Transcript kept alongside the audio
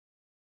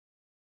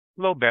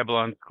Hello,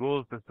 Babylon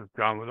Schools. This is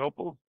John with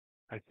Opals.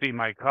 I see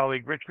my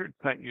colleague Richard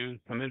sent you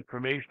some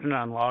information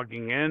on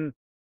logging in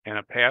and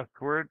a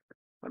password.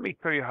 Let me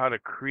show you how to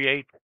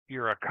create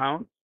your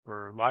account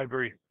for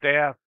library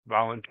staff,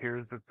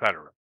 volunteers,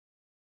 etc.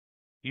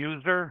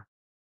 User,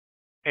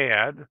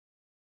 add.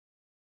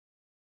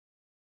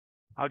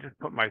 I'll just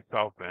put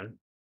myself in.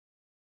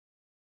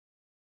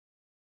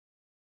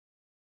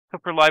 So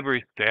for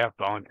library staff,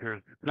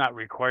 volunteers, it's not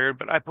required,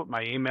 but I put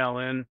my email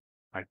in,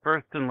 my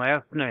first and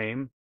last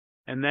name,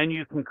 and then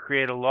you can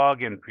create a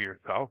login for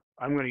yourself.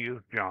 I'm going to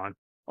use John.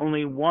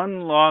 Only one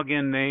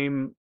login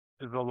name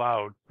is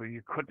allowed, so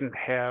you couldn't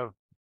have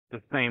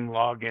the same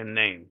login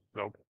name.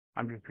 So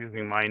I'm just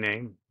using my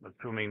name,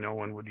 assuming no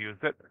one would use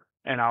it.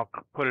 And I'll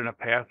put in a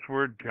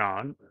password,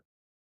 John,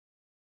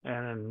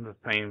 and the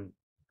same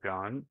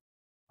John.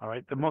 All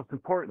right, the most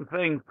important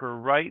thing for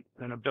rights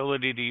and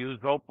ability to use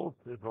Opals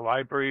as a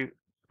library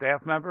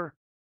staff member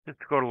is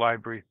to go to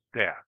library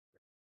staff.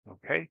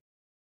 Okay,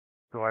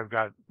 so I've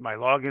got my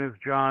login is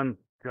John,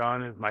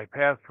 John is my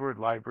password,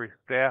 library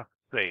staff,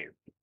 saved.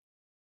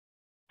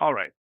 All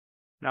right,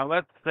 now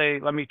let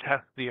me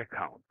test the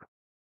account.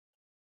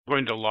 I'm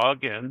going to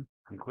log in.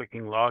 I'm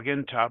clicking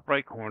login, top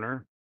right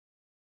corner,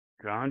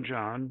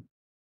 John.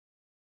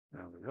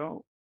 There we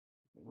go.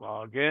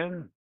 Log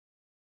in.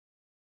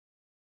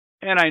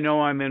 And I know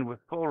I'm in with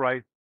full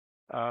rights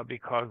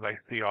because I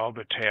see all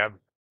the tabs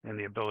and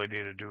the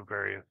ability to do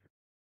various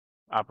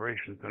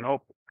operations in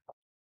Opals.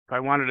 If I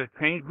wanted to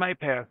change my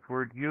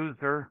password,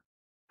 user,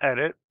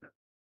 edit,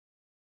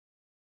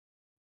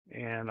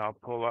 and I'll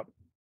pull up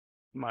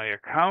my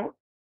account.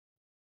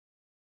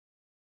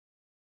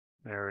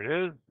 There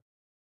it is.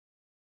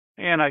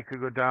 And I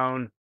could go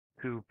down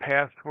to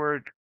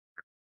password,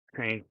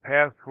 change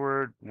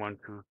password,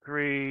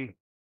 123,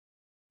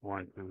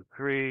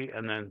 123,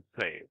 and then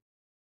save.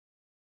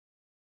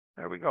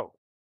 There we go.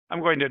 I'm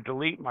going to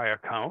delete my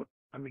account.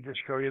 Let me just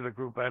show you the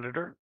group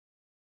editor.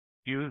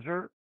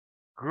 User,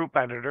 group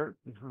editor.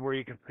 This is where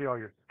you can see all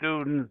your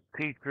students,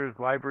 teachers,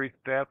 library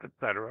staff,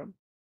 etc.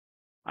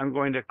 I'm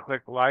going to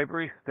click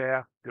library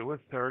staff, do a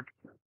search,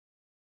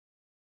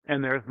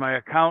 and there's my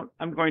account.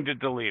 I'm going to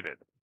delete it.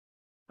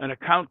 An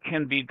account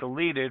can be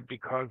deleted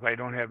because I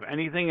don't have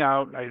anything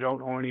out, I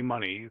don't owe any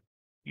money.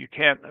 You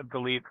can't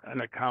delete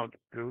an account,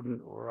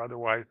 student or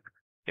otherwise,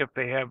 if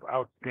they have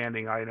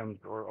outstanding items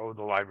or owe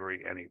the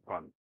library any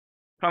funds.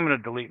 So I'm going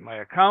to delete my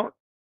account,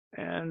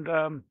 and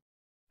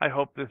I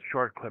hope this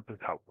short clip is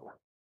helpful.